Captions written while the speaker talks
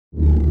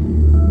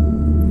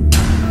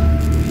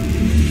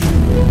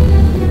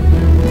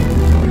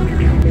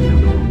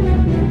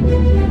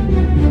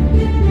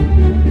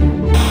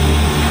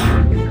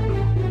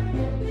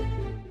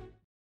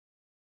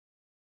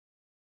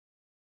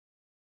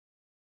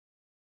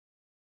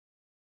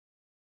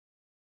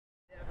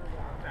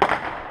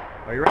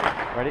Are you ready?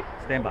 Ready?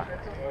 Stand by.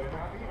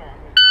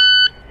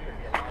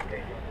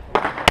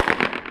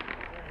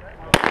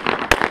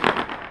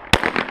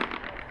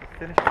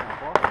 Finish it.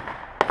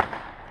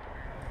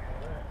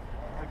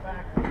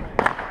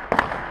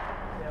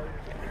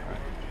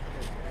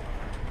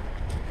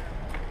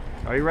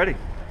 Are you ready?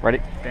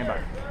 Ready? Stand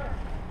by.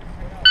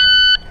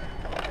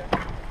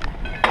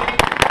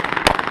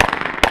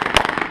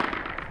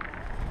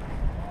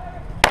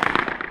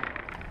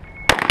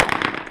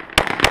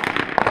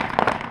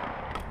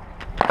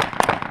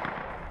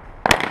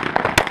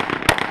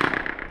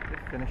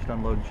 Finished,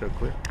 unload and show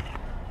clear.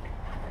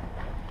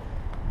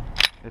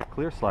 If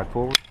clear, slide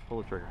forward,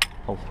 pull the trigger,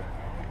 holster.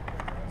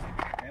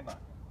 Stand by.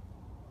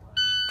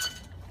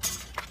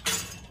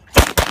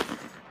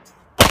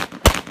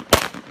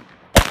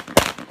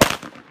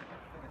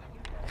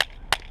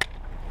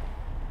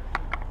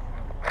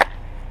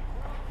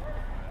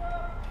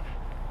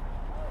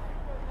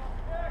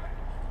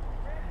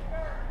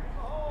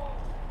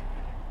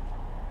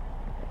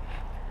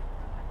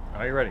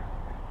 Are you ready?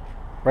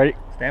 Ready?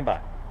 Stand by.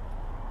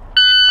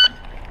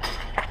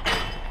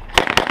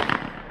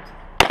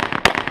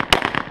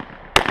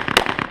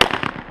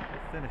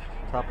 Finished.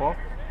 Top off.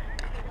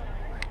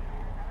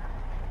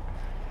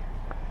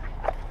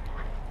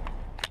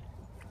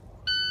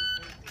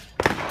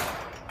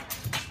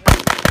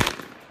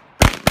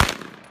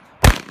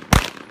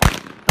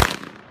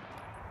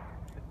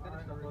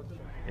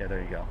 Yeah,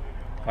 there you go.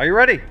 Are you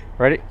ready?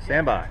 Ready?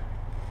 Stand by.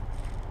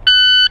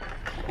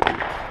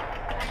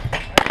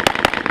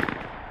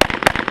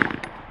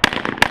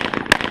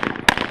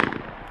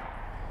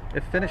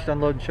 If finished,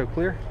 unload and show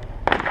clear.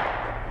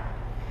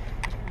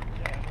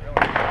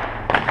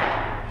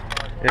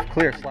 If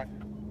clear, slide.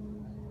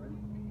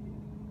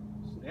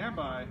 Stand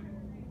by.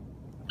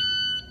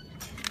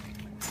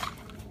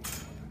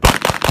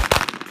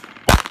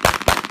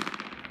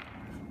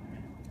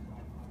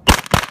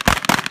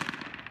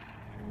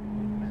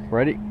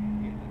 Ready?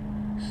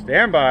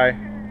 Stand by.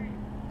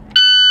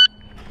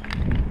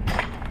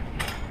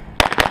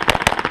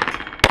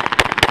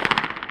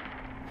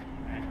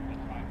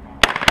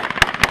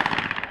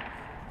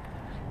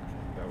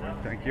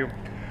 Thank you.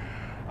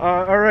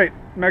 All right,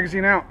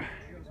 magazine out.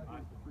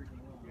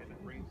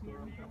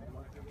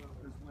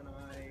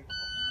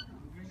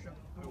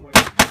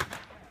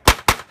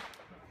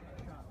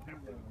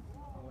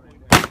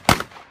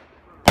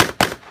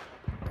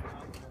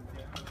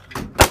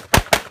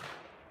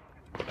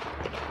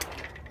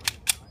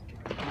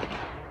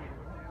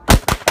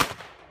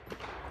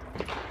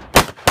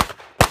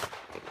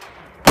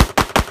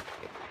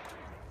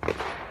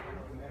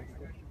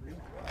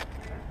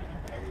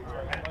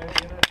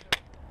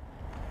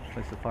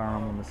 Place the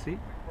firearm on the seat.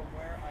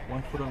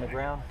 1 foot on the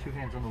ground, 2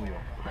 hands on the wheel.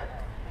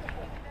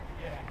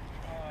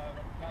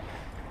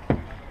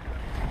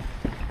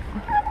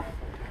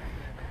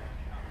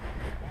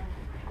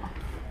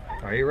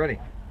 Are you ready?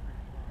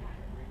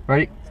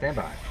 Ready? Stand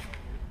by.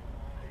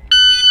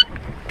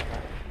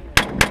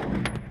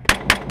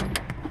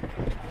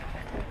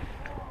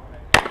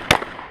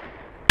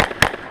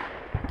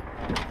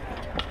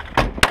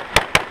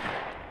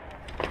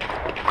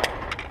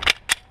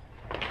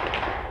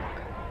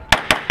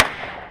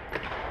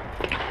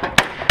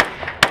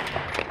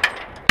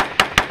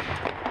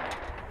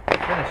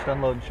 Finished,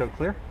 unload and show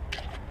clear.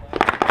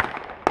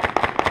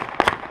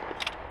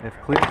 If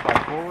clear,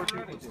 slide forward.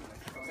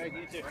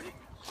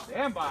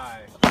 Stand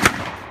by.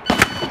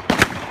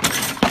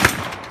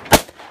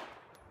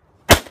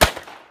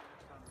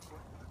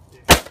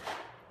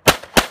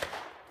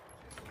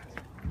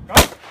 Go.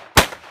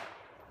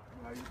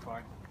 No, you're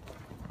fine.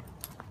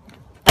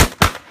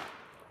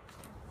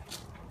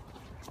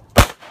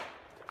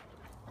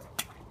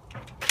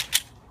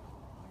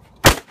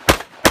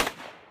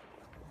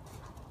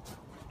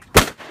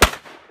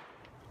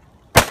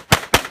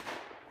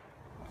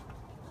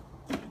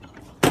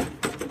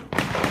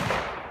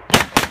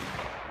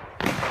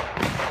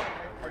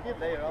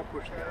 I'll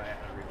push that. I have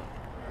to reload.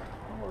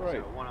 All right.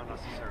 So one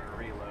unnecessary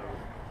reload.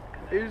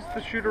 Is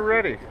the shooter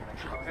ready?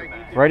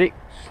 Ready?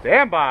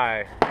 Stand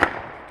by.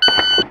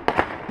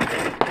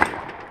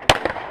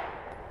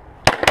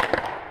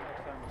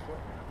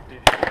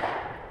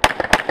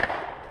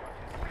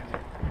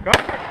 Go.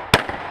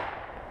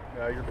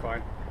 No, you're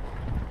fine.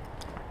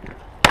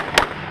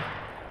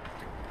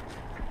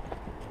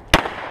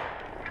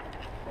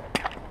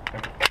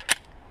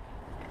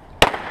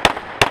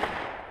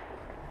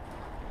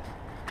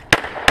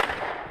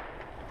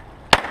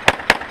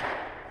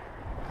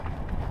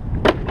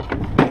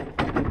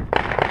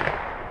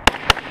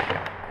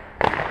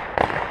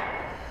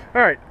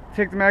 All right,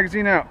 take the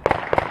magazine out.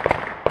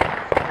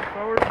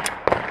 Forward,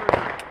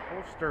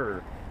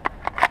 holster.